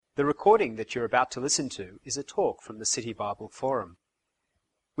The recording that you're about to listen to is a talk from the City Bible Forum.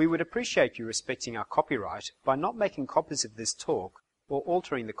 We would appreciate you respecting our copyright by not making copies of this talk or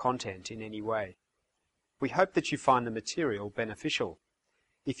altering the content in any way. We hope that you find the material beneficial.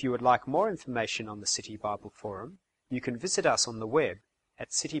 If you would like more information on the City Bible Forum, you can visit us on the web at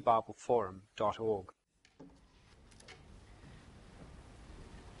citybibleforum.org.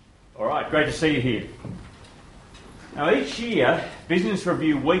 All right, great to see you here. Now, each year, Business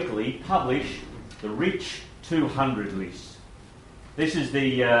Review Weekly publish the Rich 200 list. This is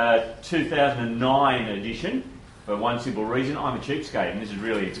the 2009 edition, for one simple reason: I'm a cheapskate and this is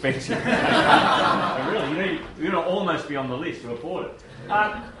really expensive. Really, you're going to almost be on the list to afford it.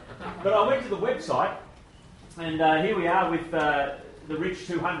 But I went to the website, and here we are with the Rich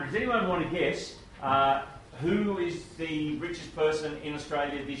 200. Does anyone want to guess who is the richest person in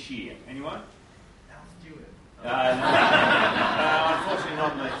Australia this year? Anyone? Unfortunately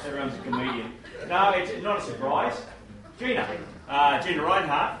not, everyone's a comedian. No, it's not a surprise. Gina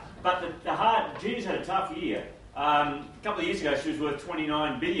Rinehart. But Gina's had a tough year. A couple of years ago she was worth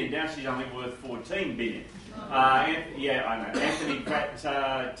 29 billion, now she's only worth 14 billion. I know. Anthony Pratt,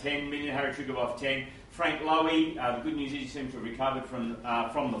 10 million, Harry Triguboff, 10. Frank Lowy, the good news is he seems to have recovered from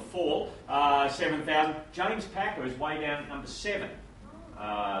the fall, 7,000. James Packer is way down at number 7.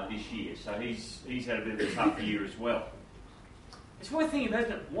 This year, so he's had a bit of a tough year as well. It's worth thinking about,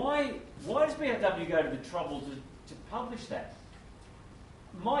 isn't it? Why does BFW go to the trouble to publish that?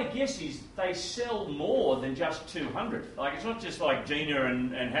 My guess is they sell more than just 200. Like, it's not just like Gina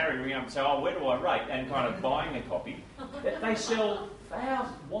and Harry ring up and say, "Oh, where do I rate?" and kind of buying a copy. They sell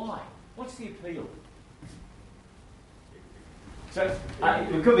thousands. Why? What's the appeal? So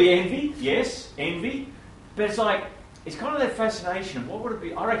it could be envy. Yes, envy. But it's like, it's kind of that fascination of what would it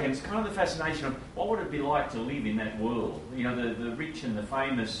be. I reckon it's kind of the fascination of what would it be like to live in that world. You know, the rich and the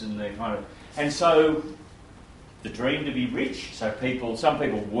famous and the kind of, and so the dream to be rich. So some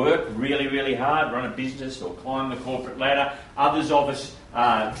people work really, really hard, run a business or climb the corporate ladder. Others of us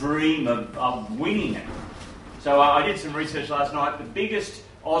dream of winning it. So I did some research last night. The biggest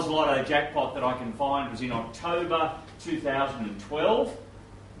Oz Lotto jackpot that I can find was in October 2012,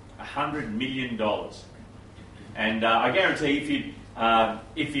 $100 million. And I guarantee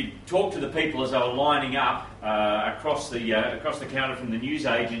if you talk to the people as they were lining up across the counter from the news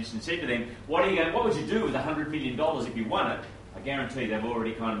agents and said to them, what would you do with $100 million if you won it? I guarantee they've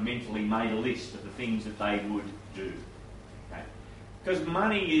already kind of mentally made a list of the things that they would do. Okay? Because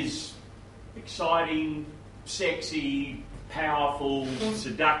money is exciting, sexy, powerful,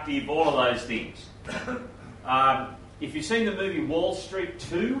 seductive, all of those things. If you've seen the movie Wall Street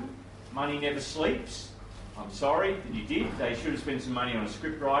 2, Money Never Sleeps, I'm sorry that you did. They should have spent some money on a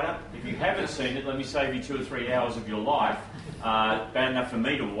scriptwriter. If you haven't seen it, let me save you 2 or 3 hours of your life. Bad enough for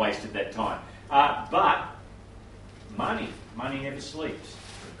me to have wasted that time. But money never sleeps.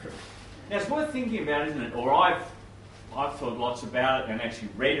 Now it's worth thinking about, isn't it? Or I've thought lots about it and actually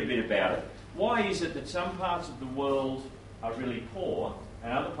read a bit about it. Why is it that some parts of the world are really poor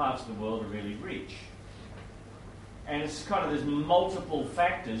and other parts of the world are really rich? And it's kind of, there's multiple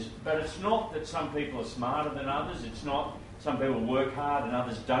factors, but it's not that some people are smarter than others. It's not some people work hard and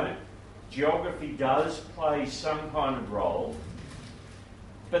others don't. Geography does play some kind of role.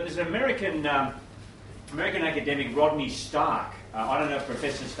 But there's an American academic, Rodney Stark. I don't know if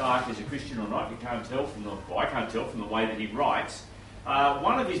Professor Stark is a Christian or not. I can't tell from the way that he writes.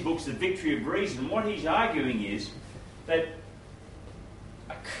 One of his books, The Victory of Reason, what he's arguing is that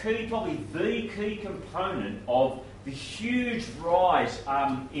probably the key component of the huge rise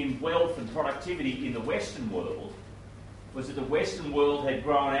in wealth and productivity in the Western world was that the Western world had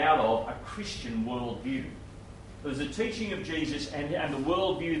grown out of a Christian worldview. There was the teaching of Jesus and the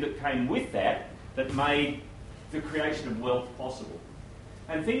worldview that came with that made the creation of wealth possible.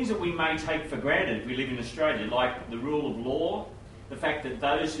 And things that we may take for granted if we live in Australia, like the rule of law, the fact that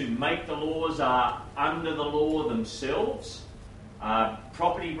those who make the laws are under the law themselves,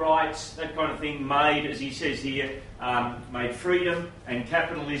 property rights, that kind of thing made, as he says here, made freedom and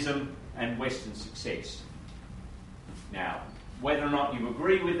capitalism and Western success. Now, whether or not you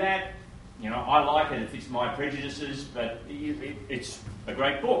agree with that, I like it if it's my prejudices, but it's a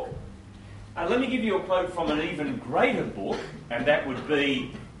great book. Let me give you a quote from an even greater book, and that would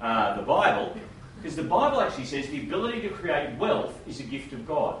be the Bible, because the Bible actually says the ability to create wealth is a gift of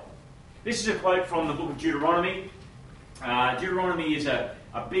God. This is a quote from the book of Deuteronomy. Deuteronomy is a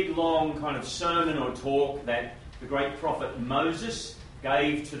big, long kind of sermon or talk that the great prophet Moses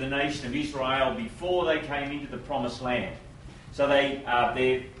gave to the nation of Israel before they came into the Promised Land. So they've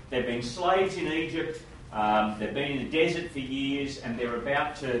been slaves in Egypt They've been in the desert for years and they're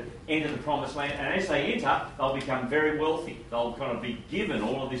about to enter the promised land. And as they enter, they'll become very wealthy. They'll kind of be given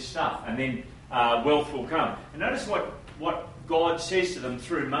all of this stuff and then wealth will come. And notice what God says to them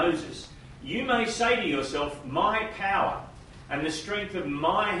through Moses. You may say to yourself, my power and the strength of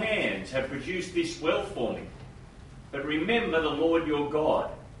my hands have produced this wealth for me. But remember the Lord your God,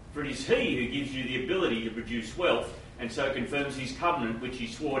 for it is He who gives you the ability to produce wealth and so confirms His covenant which He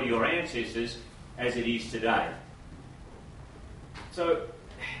swore to your ancestors as it is today. So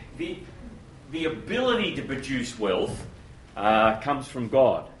the ability to produce wealth comes from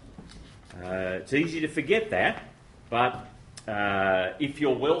God. It's easy to forget that, but if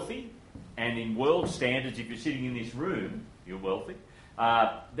you're wealthy, and in world standards, if you're sitting in this room, you're wealthy,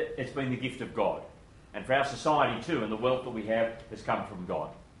 it's been the gift of God. And for our society too, and the wealth that we have has come from God.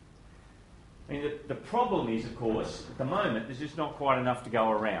 I mean, the problem is, of course, at the moment, there's just not quite enough to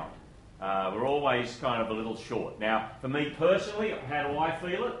go around. We're always kind of a little short. Now, for me personally, how do I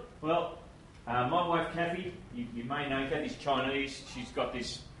feel it? Well, my wife Kathy, you may know Kathy's Chinese. She's got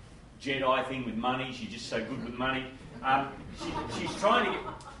this Jedi thing with money. She's just so good with money. She's trying to get...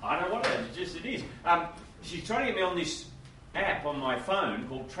 I don't know what it is, it is. She's trying to get me on this app on my phone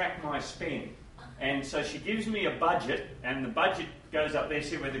called Track My Spend. And so she gives me a budget, and the budget goes up there,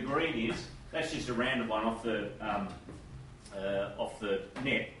 see where the green is. That's just a random one off the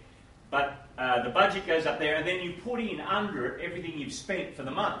net. But the budget goes up there, and then you put in under it everything you've spent for the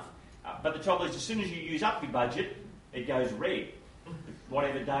month. But the trouble is, as soon as you use up your budget, it goes red,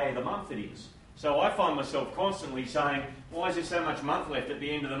 whatever day of the month it is. So I find myself constantly saying, why is there so much month left at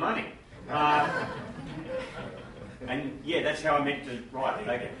the end of the money? And yeah, that's how I meant to write it.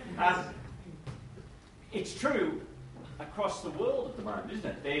 Okay. It's true across the world at the moment, isn't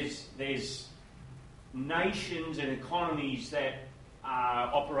it? There's nations and economies that are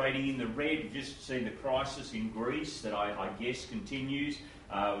operating in the red. We've just seen the crisis in Greece that I guess continues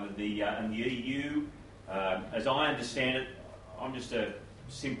with and the EU. As I understand it, I'm just a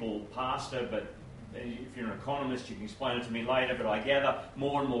simple pastor, but if you're an economist, you can explain it to me later. But I gather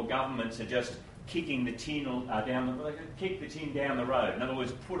more and more governments are just kicking the tin down the road. In other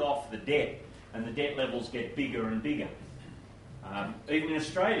words, put off the debt, and the debt levels get bigger and bigger. Even in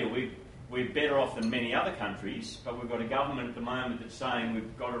Australia, we're better off than many other countries, but we've got a government at the moment that's saying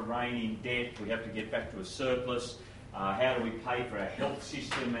we've got to rein in debt, we have to get back to a surplus. How do we pay for our health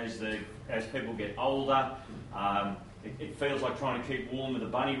system as people get older? It feels like trying to keep warm with a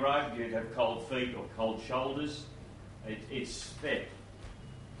bunny robe. You have cold feet or cold shoulders. It's that.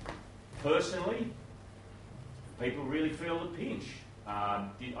 Personally, people really feel the pinch. I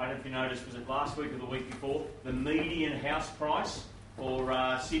don't know if you noticed, was it last week or the week before? The median house price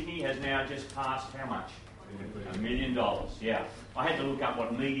for Sydney has now just passed how much? $1 million, yeah. I had to look up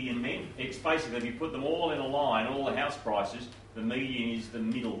what median meant. It's basically, if you put them all in a line, all the house prices, the median is the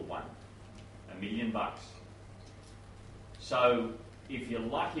middle one. $1 million. So if you're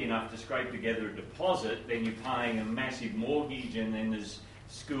lucky enough to scrape together a deposit, then you're paying a massive mortgage, and then there's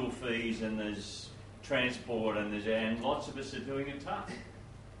school fees, and there's transport, and lots of us are doing it tough.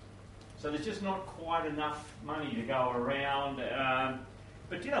 So there's just not quite enough money to go around.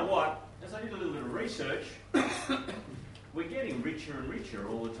 But you know what? As I did a little bit of research, we're getting richer and richer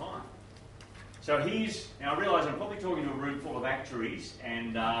all the time. So now I realise I'm probably talking to a room full of actuaries,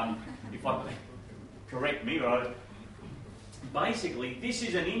 and if I correct me, right? Basically, this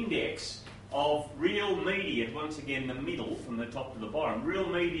is an index of real median, once again the middle from the top to the bottom, real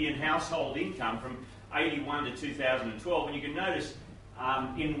median household income from 81 to 2012. And you can notice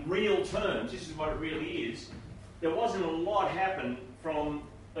in real terms, this is what it really is, there wasn't a lot happen from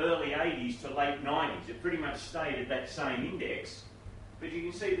early 80s to late 90s. It pretty much stayed at that same index. But you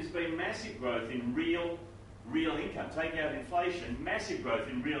can see there's been massive growth in real income. Take out inflation, massive growth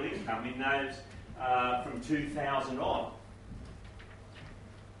in real income in those from 2000 on.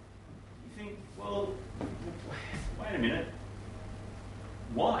 You think, well, wait a minute.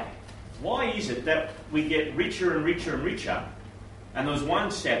 Why? Why is it that we get richer and richer and richer? And there was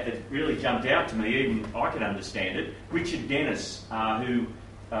one stat that really jumped out to me, even I could understand it. Richard Dennis, who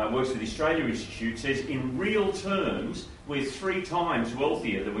works for the Australia Institute, says in real terms, we're 3 times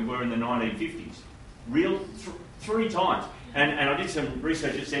wealthier than we were in the 1950s. Three times. And I did some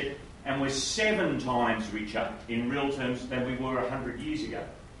research that said, and we're 7 times richer in real terms than we were 100 years ago.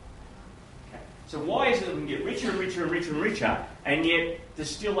 Okay. So why is it that we can get richer and richer and richer and richer, and yet there's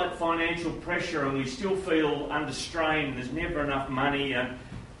still that financial pressure, and we still feel under strain, and there's never enough money?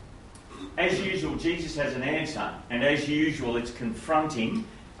 As usual, Jesus has an answer, and as usual, it's confronting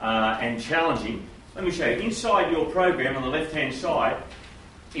and challenging. Let me show you. Inside your program, on the left-hand side,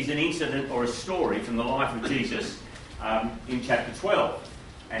 is an incident or a story from the life of Jesus in chapter 12.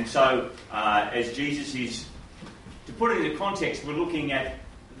 And so, as Jesus is, to put it into context, we're looking at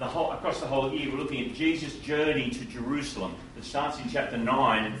across the whole year, we're looking at Jesus' journey to Jerusalem. It starts in chapter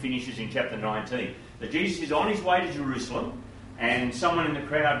 9 and finishes in chapter 19. That Jesus is on his way to Jerusalem, and someone in the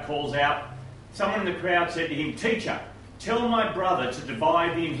crowd calls out, someone in the crowd said to him, "Teacher, tell my brother to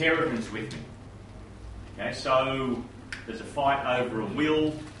divide the inheritance with me." Okay, so there's a fight over a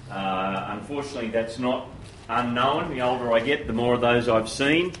will. Unfortunately, that's not unknown. The older I get, the more of those I've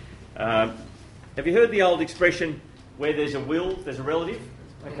seen. Have you heard the old expression, where there's a will, there's a relative?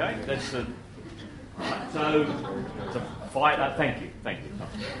 Okay, that's the... So, it's a fight... thank you.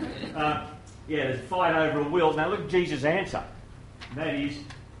 There's a fight over a will. Now look at Jesus' answer. That is,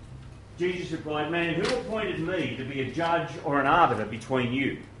 Jesus replied, "Man, who appointed me to be a judge or an arbiter between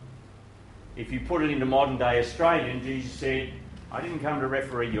you?" If you put it into modern day Australian, Jesus said, "I didn't come to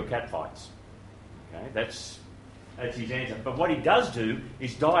referee your catfights." Okay, that's his answer. But what he does do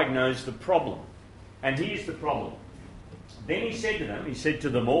is diagnose the problem. And here's the problem. Then he said to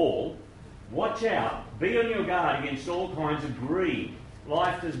them all, "Watch out, be on your guard against all kinds of greed.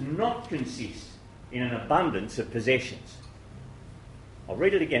 Life does not consist in an abundance of possessions." I'll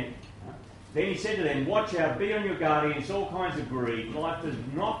read it again. Then he said to them, "Watch out, be on your guard against all kinds of greed. Life does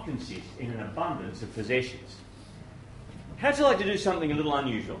not consist in an abundance of possessions." How'd you like to do something a little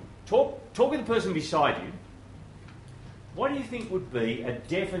unusual? Talk with the person beside you. What do you think would be a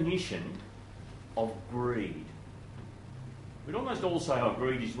definition of greed? We'd almost all say, "Oh,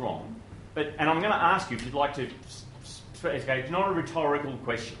 greed is wrong." And I'm going to ask you if you'd like to... Okay, it's not a rhetorical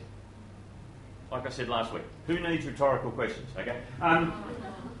question. Like I said last week, who needs rhetorical questions? Okay.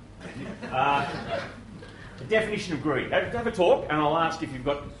 The definition of greed. Have a talk, and I'll ask if you've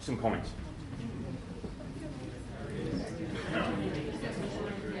got some comments.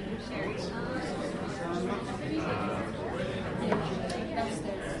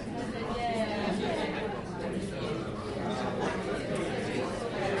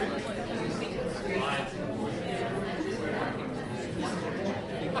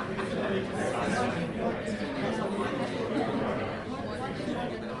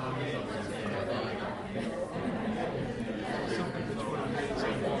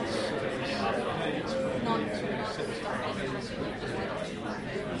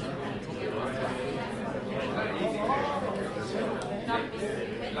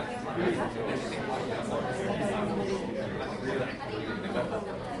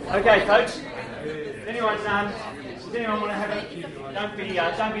 Okay, folks. Does anyone want to have a...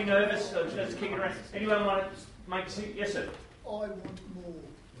 Don't be nervous. Let's kick it around. Anyone want to make a... Yes, sir. I want more.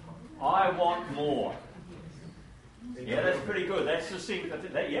 I want more. Yeah, that's pretty good. That's the thing.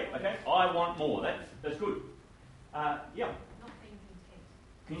 Yep. Okay. I want more. That's good. Yeah. Not being content.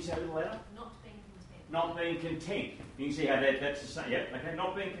 Can you say it a little louder? Not being content. Not being content. You can see how that's the same. Yep. Okay.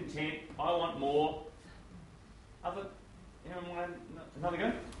 Not being content. I want more. Anyone want another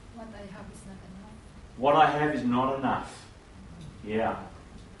go? What I have is not enough. What I have is not enough. Yeah.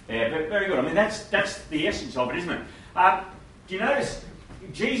 Yeah, very good. I mean, that's the essence of it, isn't it? Do you notice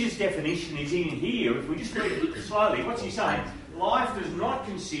Jesus' definition is in here? If we just read it slowly, what's he saying? Life does not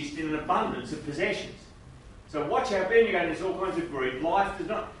consist in an abundance of possessions. So watch out, Ben, there's all kinds of greed. Life does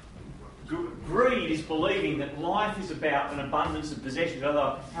not... Greed is believing that life is about an abundance of possessions,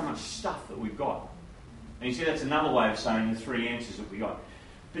 other how much stuff that we've got. And you see, that's another way of saying the three answers that we got.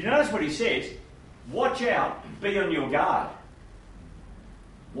 But you notice what he says, watch out, be on your guard.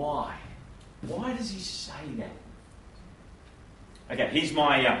 Why? Why does he say that? Okay, here's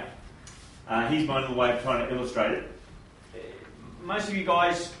my little way of trying to illustrate it. Most of you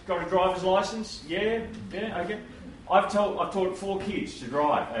guys got a driver's license? Yeah, okay. I've taught 4 kids to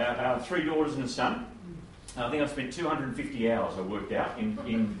drive, 3 daughters and a son. I think I've spent 250 hours, I worked out,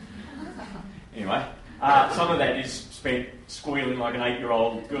 in anyway. Some of that is spent squealing like an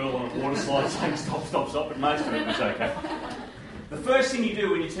 8-year-old girl on a water slide saying stop, but most of it was okay. The first thing you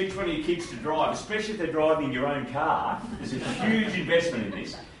do when you teach one of your kids to drive, especially if they're driving your own car, there's a huge investment in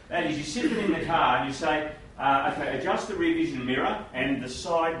this. That is, you sit them in the car and you say, okay, adjust the rear vision mirror and the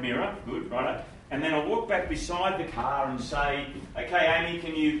side mirror, good, righto. And then I'll walk back beside the car and say, okay,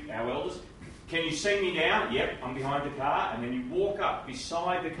 Amy, our eldest, can you see me now? Yep, I'm behind the car. And then you walk up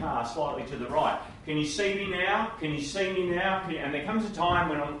beside the car slightly to the right. Can you see me now? Can you see me now? And there comes a time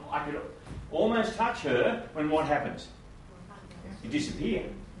when I could almost touch her, when what happens? You disappear.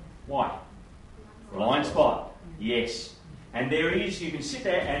 Why? Blind spot. Yes. And there is, you can sit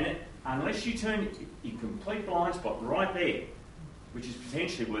there and unless you turn your complete blind spot right there, which is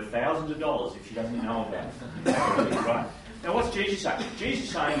potentially worth thousands of dollars if she doesn't know about it. Right? Now, what's Jesus saying? Jesus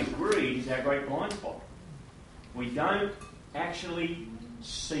is saying that greed is our great blind spot. We don't actually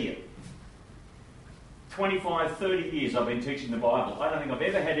see it. 25, 30 years I've been teaching the Bible. I don't think I've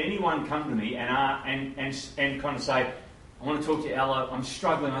ever had anyone come to me and kind of say, I want to talk to you, Ella, I'm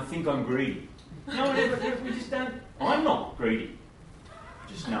struggling, I think I'm greedy. No one ever, we just don't. I'm not greedy.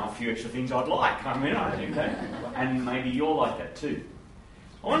 Just know a few extra things I'd like. I mean, I think that. And maybe you're like that too.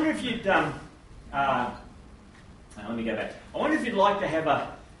 I wonder if you'd, let me go back. I wonder if you'd like to have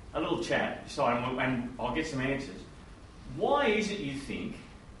a little chat, and I'll get some answers. Why is it you think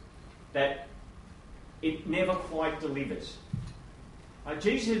that it never quite delivers?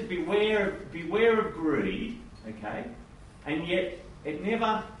 Jesus said, beware of greed, okay? And yet it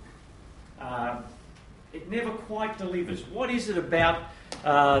never quite delivers. What is it about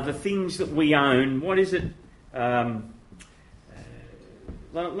the things that we own? What is it? Let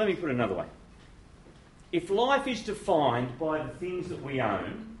me put it another way. If life is defined by the things that we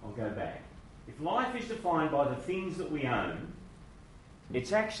own, I'll go back. If life is defined by the things that we own,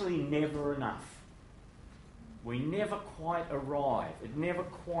 it's actually never enough. We never quite arrive. It never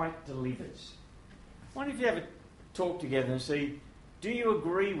quite delivers. I wonder if you have a talk together and see, do you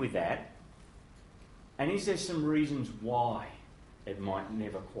agree with that? And is there some reasons why it might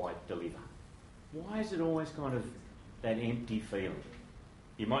never quite deliver? Why is it always kind of that empty feeling?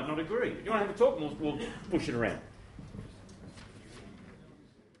 You might not agree. If you want to have a talk, we'll push it around.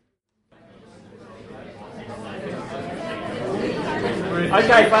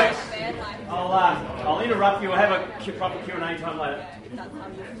 Okay, folks. I'll interrupt you. We'll have a proper Q&A time later.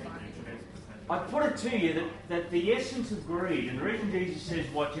 I put it to you that the essence of greed, and the reason Jesus says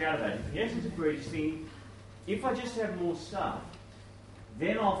watch out of that, the essence of greed is thinking, if I just have more stuff,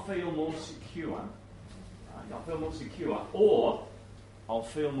 then I'll feel more secure. Or I'll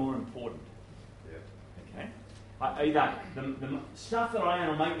feel more important. Okay? Either the stuff that I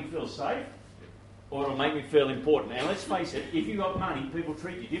own will make me feel safe, or it'll make me feel important. And let's face it, if you've got money, people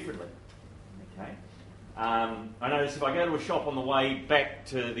treat you differently. Okay? I notice if I go to a shop on the way back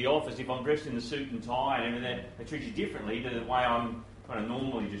to the office, if I'm dressed in the suit and tie and everything, they treat you differently to the way I'm kind of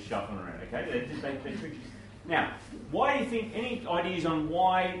normally just shuffling around. Okay? They treat you. Now, why do you think? Any ideas on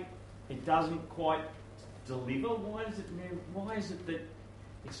why it doesn't quite deliver? Why is it that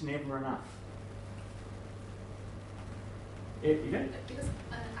it's never enough? You know? Because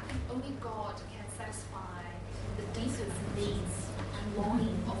I think only God can satisfy the deepest needs and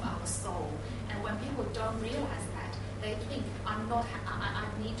longing of our soul. And when people don't realize that, they think I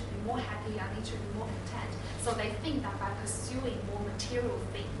need to be more happy, I need to be more content. So they think that by pursuing more material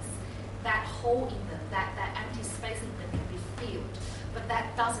things, that hole in them, that empty space in them can be filled. But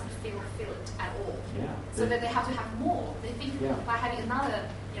that doesn't feel it at all. Yeah. So that they have to have more. They think by having another,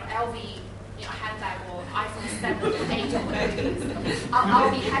 LV, handbag or iPhone 7 or 8 or whatever it is, I'll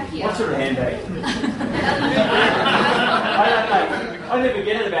be happier. What sort of handbag? I never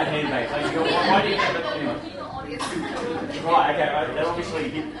get it about handbags. Why do you have it anyway? Right, okay, that obviously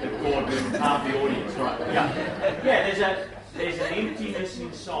hit the chord with half the audience, right? Yeah, there's an emptiness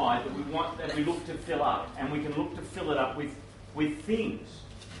inside that we look to fill up, and we can look to fill it up with things.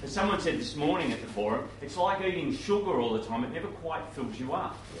 As someone said this morning at the forum, it's like eating sugar all the time. It never quite fills you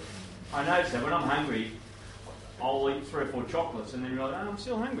up. I notice that when I'm hungry, I'll eat 3 or 4 chocolates and then realize, I'm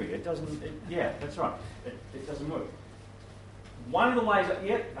still hungry. It doesn't, that's right. It doesn't work. One of the ways, Maybe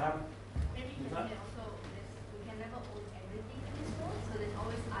you can also, we can never own everything in this world, so there's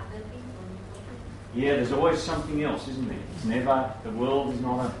always other things on the way. Yeah, there's always something else, isn't there? It's never, the world is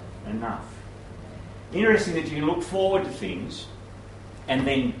not enough. Interesting that you can look forward to things and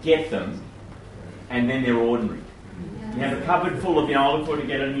then get them, and then they're ordinary. You have a cupboard full of, I look forward to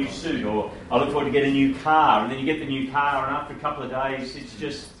get a new suit, or I look forward to get a new car, and then you get the new car, and after a couple of days, it's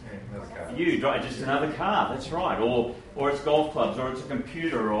just you drive just another car. That's right. Or it's golf clubs, or it's a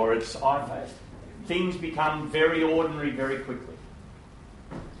computer, or it's iPhone. Things become very ordinary very quickly.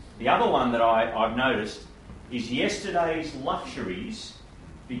 The other one that I've noticed is yesterday's luxuries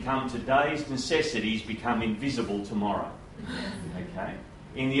become today's necessities, become invisible tomorrow. Okay.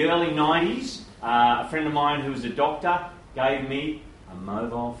 In the early 90s, a friend of mine who was a doctor gave me a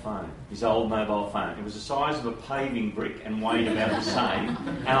mobile phone, his old mobile phone. It was the size of a paving brick and weighed about the same,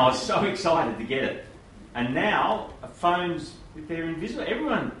 and I was so excited to get it. And now, phones, they're invisible.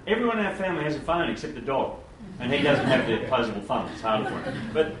 Everyone in our family has a phone except the dog, and he doesn't have the opposable thumb. It's harder for him.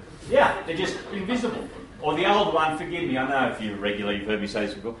 But yeah, they're just invisible. Or the old one, forgive me, I know if you're regular, you've heard me say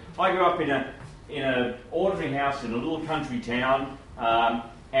this before. I grew up in an ordinary house in a little country town,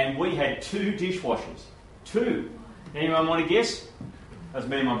 and we had 2 dishwashers. 2. Anyone want to guess? That was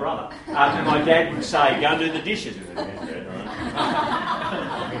me and my brother. And my dad would say, go and do the dishes.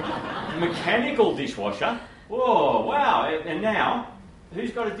 Mechanical dishwasher. Whoa, wow. And now,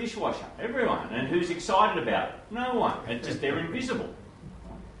 who's got a dishwasher? Everyone. And who's excited about it? No one. It's just, they're invisible.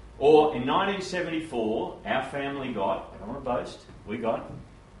 Or in 1974, our family got, I don't want to boast, we got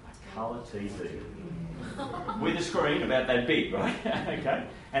a colour TV. With a screen about that big, right? Okay.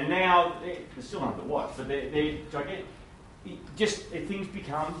 And now, they're still hard to watch, but they're gigantic. Just things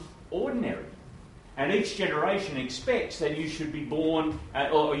become ordinary. And each generation expects that you should be born,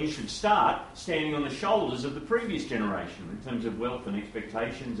 or you should start standing on the shoulders of the previous generation in terms of wealth and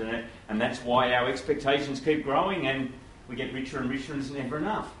expectations, and that's why our expectations keep growing, and we get richer and richer, and it's never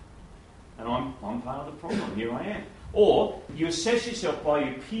enough. And I'm part of the problem. Here I am. Or you assess yourself by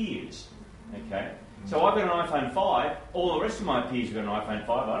your peers. Okay. So I've got an iPhone 5. All the rest of my peers have got an iPhone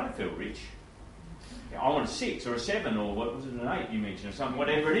 5. I don't feel rich. I want a 6 or a 7 or what was it, an 8 you mentioned or something,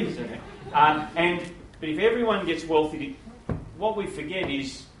 whatever it is. Okay? But if everyone gets wealthy, what we forget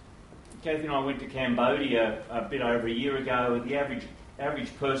is, Kathy and I went to Cambodia a bit over a year ago, and the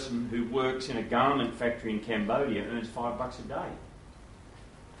average person who works in a garment factory in Cambodia earns $5 a day.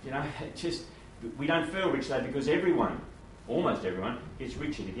 You know, we don't feel rich though because almost everyone, gets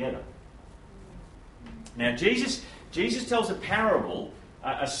richer together. Now Jesus tells a parable,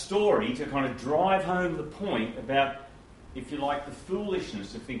 a story to kind of drive home the point about, if you like, the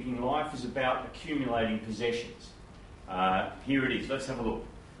foolishness of thinking life is about accumulating possessions. Here it is. Let's have a look.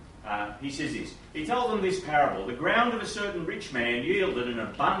 He says this. He told them this parable. The ground of a certain rich man yielded an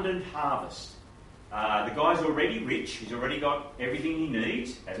abundant harvest. The guy's already rich. He's already got everything he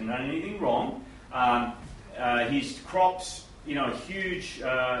needs. Hasn't done anything wrong. His crops, a huge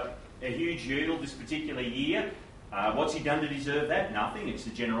yield this particular year. What's he done to deserve that? Nothing. It's the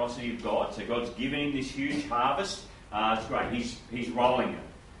generosity of God. So God's given him this huge harvest. It's great. He's rolling it.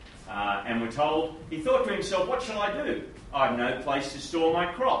 And we're told, he thought to himself, what shall I do? I have no place to store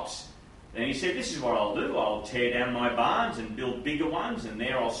my crops. Then he said, this is what I'll do. I'll tear down my barns and build bigger ones, and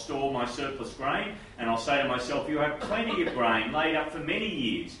there I'll store my surplus grain. And I'll say to myself, you have plenty of grain laid up for many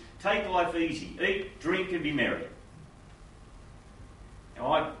years. Take life easy. Eat, drink, and be merry.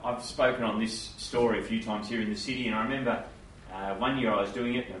 Now, I've spoken on this story a few times here in the city, and I remember one year I was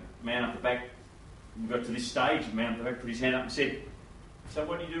doing it, and a man up the back, we got to this stage, the man up the back put his hand up and said, so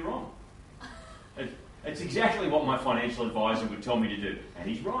what do you do wrong? It's exactly what my financial advisor would tell me to do. And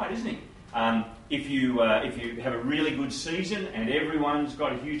he's right, isn't he? If you have a really good season and everyone's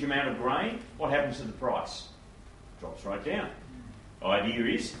got a huge amount of grain, what happens to the price? Drops right down. The idea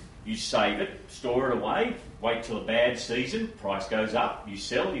is you save it, store it away, wait till a bad season, price goes up, you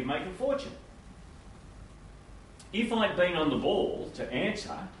sell, you make a fortune. If I'd been on the ball to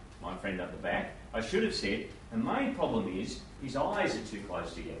answer, my friend up the back, I should have said, the main problem is his eyes are too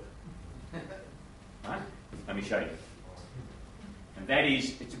close together. Right? Let me show you. And that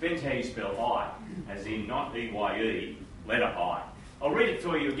is, it depends how you spell I, as in not E-Y-E, letter I. I'll read it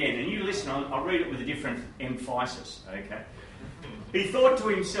for you again, and you listen, I'll read it with a different emphasis, okay? He thought to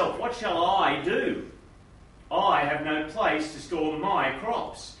himself, what shall I do? I have no place to store my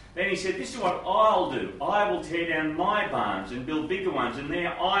crops. Then he said, this is what I'll do. I will tear down my barns and build bigger ones, and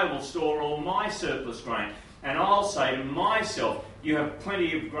there I will store all my surplus grain. And I'll say to myself, you have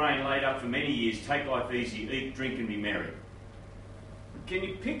plenty of grain laid up for many years. Take life easy, eat, drink, and be merry. Can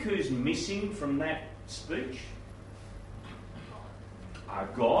you pick who's missing from that speech?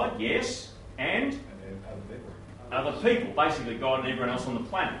 God, yes, and other people. Basically, God and everyone else on the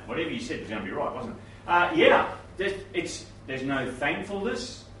planet. Whatever you said was going to be right, wasn't it? There's no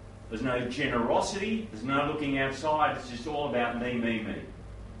thankfulness. There's no generosity. There's no looking outside. It's just all about me, me, me.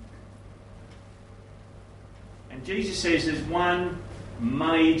 And Jesus says there's one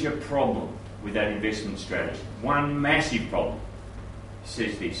major problem with that investment strategy. One massive problem. He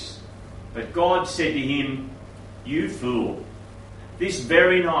says this. But God said to him, you fool, this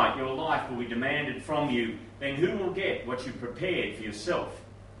very night your life will be demanded from you. Then who will get what you prepared for yourself?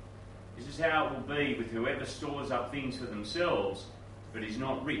 This is how it will be with whoever stores up things for themselves, but is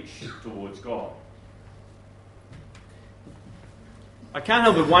not rich towards God. I can't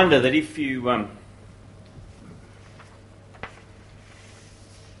help but wonder that if you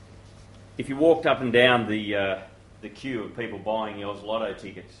walked up and down the queue of people buying the Oz Lotto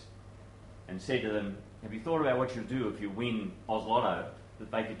tickets and said to them, have you thought about what you'll do if you win Oz Lotto, that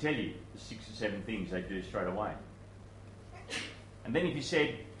they could tell you the 6 or 7 things they do straight away. And then if you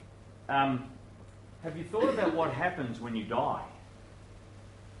said, have you thought about what happens when you die?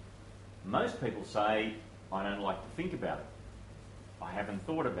 Most people say, I don't like to think about it. I haven't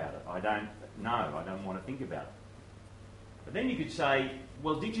thought about it. I don't know. I don't want to think about it. But then you could say,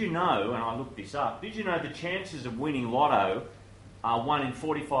 well, did you know, and I looked this up, did you know the chances of winning lotto are 1 in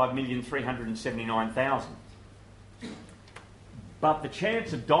 45,379,000? But the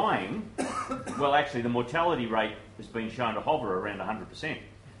chance of dying, well, actually, the mortality rate has been shown to hover around 100%.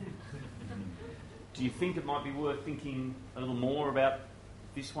 Do you think it might be worth thinking a little more about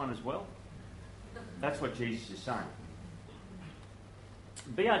this one as well? That's what Jesus is saying.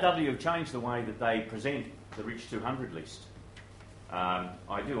 BRW have changed the way that they present the Rich 200 list.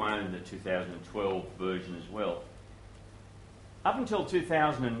 I do own the 2012 version as well. Up until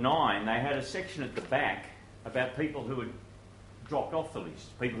 2009, they had a section at the back about people who had dropped off the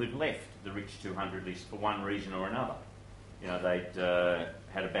list, people who'd left the Rich 200 list for one reason or another. You know, they'd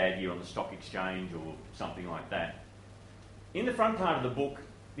had a bad year on the stock exchange or something like that. In the front part of the book,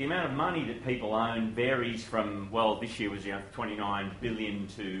 the amount of money that people own varies from, well, this year was 29 billion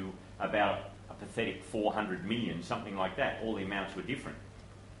to about a pathetic 400 million, something like that. All the amounts were different.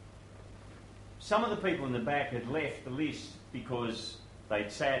 Some of the people in the back had left the list because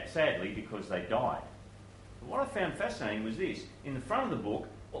sadly, because they died. But what I found fascinating was this. In the front of the book,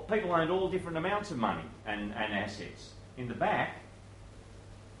 well, people owned all different amounts of money and assets. In the back,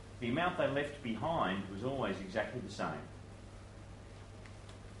 the amount they left behind was always exactly the same.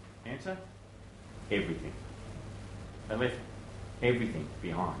 Answer? Everything. They left everything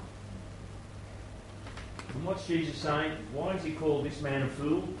behind. And what's Jesus saying? Why does he call this man a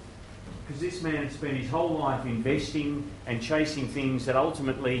fool? Because this man had spent his whole life investing and chasing things that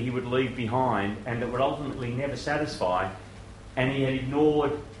ultimately he would leave behind and that would ultimately never satisfy, and he had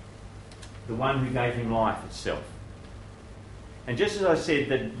ignored the one who gave him life itself. And just as I said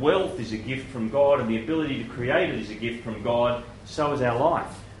that wealth is a gift from God and the ability to create it is a gift from God, so is our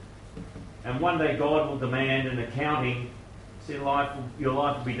life. And one day God will demand an accounting. Your life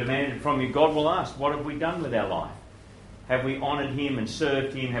will be demanded from you. God will ask, what have we done with our life? Have we honoured him and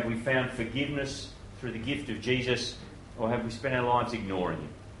served him? Have we found forgiveness through the gift of Jesus? Or have we spent our lives ignoring him?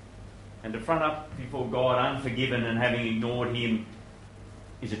 And to front up before God unforgiven and having ignored him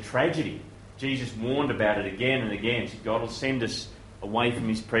is a tragedy. Jesus warned about it again and again. God will send us away from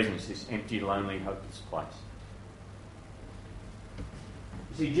his presence, this empty, lonely, hopeless place.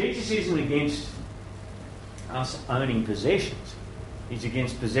 You see, Jesus isn't against us owning possessions. He's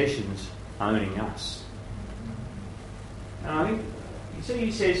against possessions owning us. And I think, you see,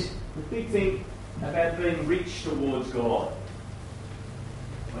 he says the big thing about being rich towards God.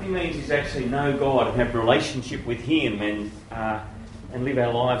 What he means is actually know God and have a relationship with him and live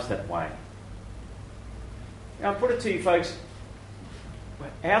our lives that way. Now, I'll put it to you folks,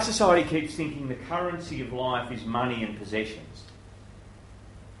 our society keeps thinking the currency of life is money and possessions.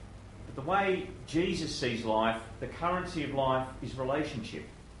 But the way Jesus sees life, the currency of life is relationship.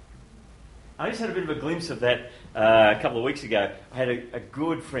 I just had a bit of a glimpse of that a couple of weeks ago. I had a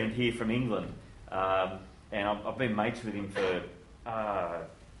good friend here from England, and I've been mates with him for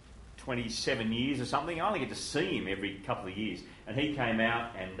 27 years or something. I only get to see him every couple of years. And he came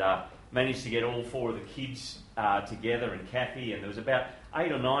out and managed to get all four of the kids together and Kathy, and there was about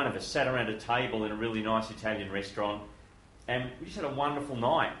 8 or 9 of us sat around a table in a really nice Italian restaurant. And we just had a wonderful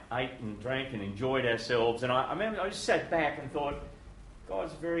night, ate and drank and enjoyed ourselves. And I remember I just sat back and thought,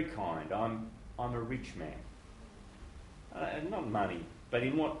 God's very kind. I'm a rich man. Not money, but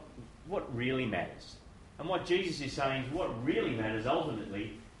in what really matters. And what Jesus is saying is what really matters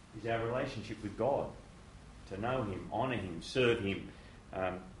ultimately is our relationship with God. To know him, honour him, serve him.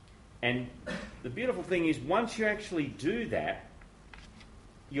 And the beautiful thing is once you actually do that,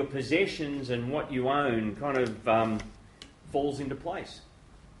 your possessions and what you own kind of falls into place.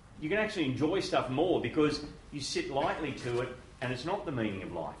 You can actually enjoy stuff more because you sit lightly to it and it's not the meaning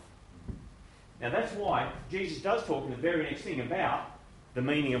of life. Now that's why Jesus does talk in the very next thing about the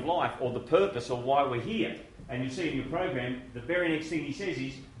meaning of life or the purpose or why we're here. And you'll see in your program, the very next thing he says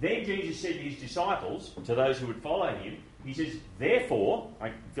is, then Jesus said to his disciples, to those who would follow him, he says, therefore,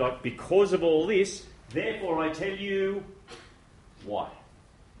 because of all this, therefore I tell you, what?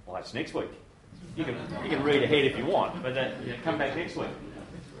 Well, that's next week. You can read ahead if you want, but come back next week.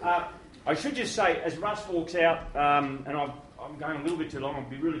 I should just say, as Russ walks out, and I'm going a little bit too long, I'll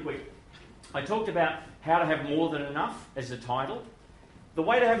be really quick. I talked about how to have more than enough as the title. The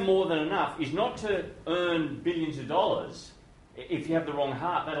way to have more than enough is not to earn billions of dollars. If you have the wrong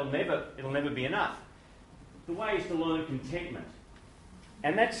heart, it'll never be enough. The way is to learn contentment.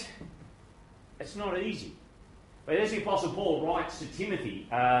 And it's not easy. But as the Apostle Paul writes to Timothy,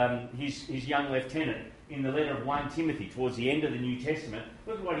 his young lieutenant, in the letter of 1 Timothy, towards the end of the New Testament,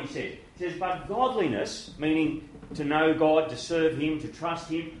 look at what he says. He says, but godliness, meaning to know God, to serve him, to trust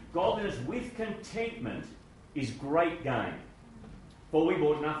him, godliness with contentment is great gain. For we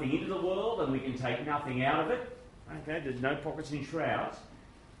brought nothing into the world, and we can take nothing out of it. Okay, there's no pockets and shrouds.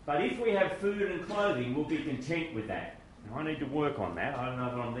 But if we have food and clothing, we'll be content with that. Now, I need to work on that. I don't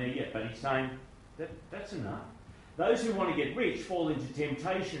know that I'm there yet, but he's saying that's enough. Those who want to get rich fall into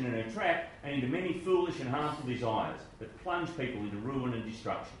temptation and a trap, and into many foolish and harmful desires that plunge people into ruin and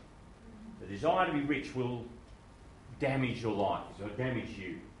destruction. The desire to be rich will damage your life, or damage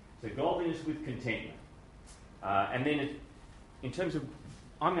you. So godliness with contentment. And then in terms of...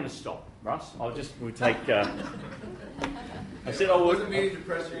 I'm going to stop, Russ. We'll take... I said I would. Wasn't meaning to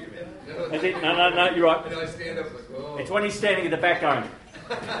press you. No, you're right. And I stand up like, oh. It's when he's standing at the back going...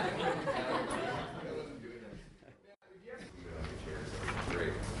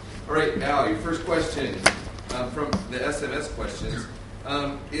 Great. All right, Al, your first question from the SMS questions.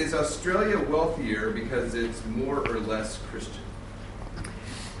 Is Australia wealthier because it's more or less Christian?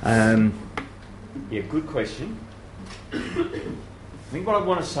 Yeah, good question. I think what I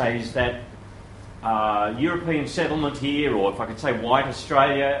want to say is that European settlement here, or if I could say white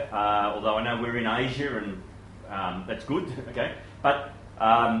Australia, although I know we're in Asia and that's good, okay, but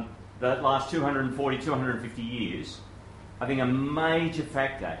the last 240, 250 years, I think a major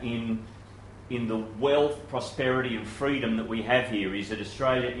factor in the wealth, prosperity and freedom that we have here is that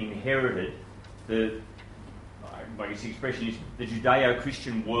Australia inherited I guess the expression is the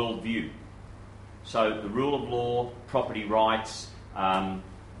Judeo-Christian worldview. So the rule of law, property rights, the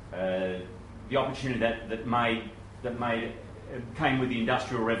opportunity that came with the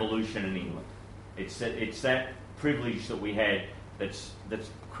Industrial Revolution in England. It's that privilege that we had that's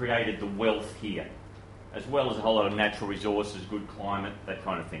created the wealth here, as well as a whole lot of natural resources, good climate, that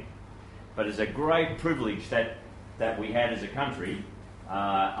kind of thing. But as a great privilege that we had as a country,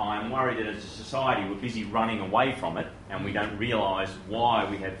 I'm worried that as a society we're busy running away from it and we don't realise why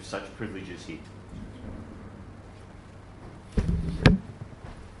we have such privileges here.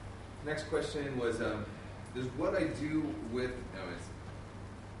 Next question was, does what I do with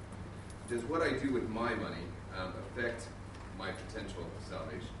my money affect my potential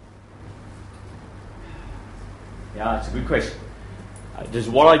salvation? Yeah, that's a good question. Does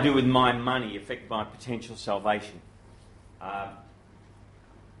what I do with my money affect my potential salvation?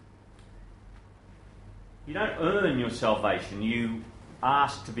 You don't earn your salvation. You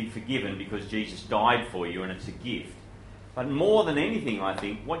ask to be forgiven because Jesus died for you and it's a gift. But more than anything, I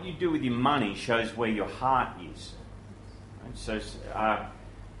think, what you do with your money shows where your heart is. And so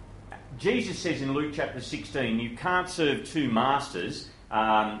Jesus says in Luke chapter 16, you can't serve two masters.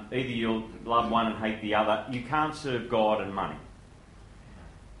 Either you'll love one and hate the other. You can't serve God and money.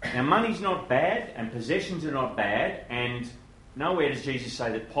 Now, money's not bad, and possessions are not bad, and nowhere does Jesus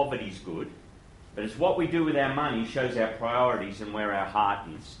say that poverty's good. But it's what we do with our money shows our priorities and where our heart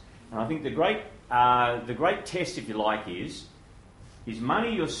is. And I think the great test, if you like, is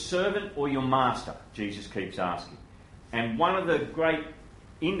money your servant or your master? Jesus keeps asking. And one of the great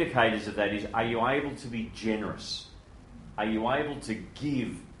indicators of that is, are you able to be generous? Are you able to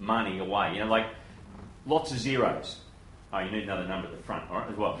give money away? You know, like lots of zeros. Oh, you need another number at the front, all right,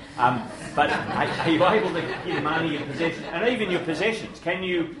 as well. But are you able to give money and possessions, and even your possessions? Can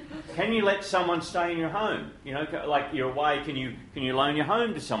you let someone stay in your home? You know, like you're away. Can you loan your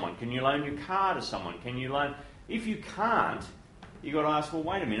home to someone? Can you loan your car to someone? Can you loan? If you can't, you've got to ask. Well,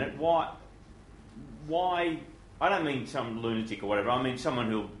 wait a minute. Why? I don't mean some lunatic or whatever. I mean someone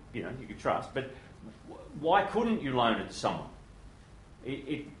who you could trust. But why couldn't you loan it to someone?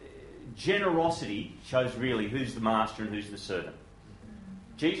 Generosity shows really who's the master and who's the servant.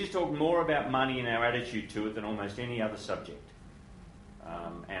 Jesus talked more about money and our attitude to it than almost any other subject.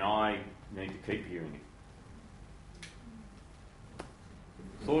 And I need to keep hearing it.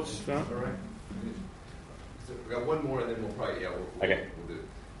 Thoughts, John? All right. So we got one more and then we'll probably, we'll do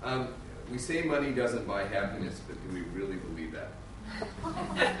it. We say money doesn't buy happiness, but do we really believe that?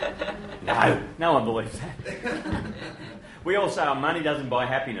 No one believes that. We all say, money doesn't buy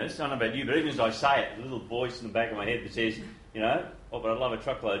happiness. I don't know about you, but even as I say it, a little voice in the back of my head that says, but I'd love a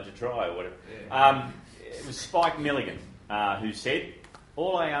truckload to try or whatever. Yeah. It was Spike Milligan who said,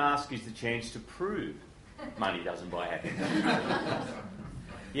 all I ask is the chance to prove money doesn't buy happiness.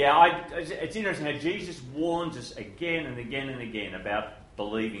 It's interesting how Jesus warns us again and again and again about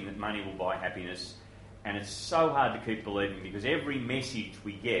believing that money will buy happiness. And it's so hard to keep believing because every message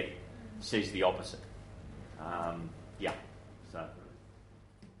we get says the opposite.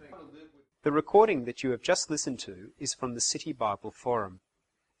 The recording that you have just listened to is from the City Bible Forum.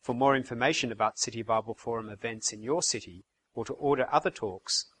 For more information about City Bible Forum events in your city or to order other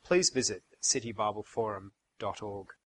talks, please visit citybibleforum.org.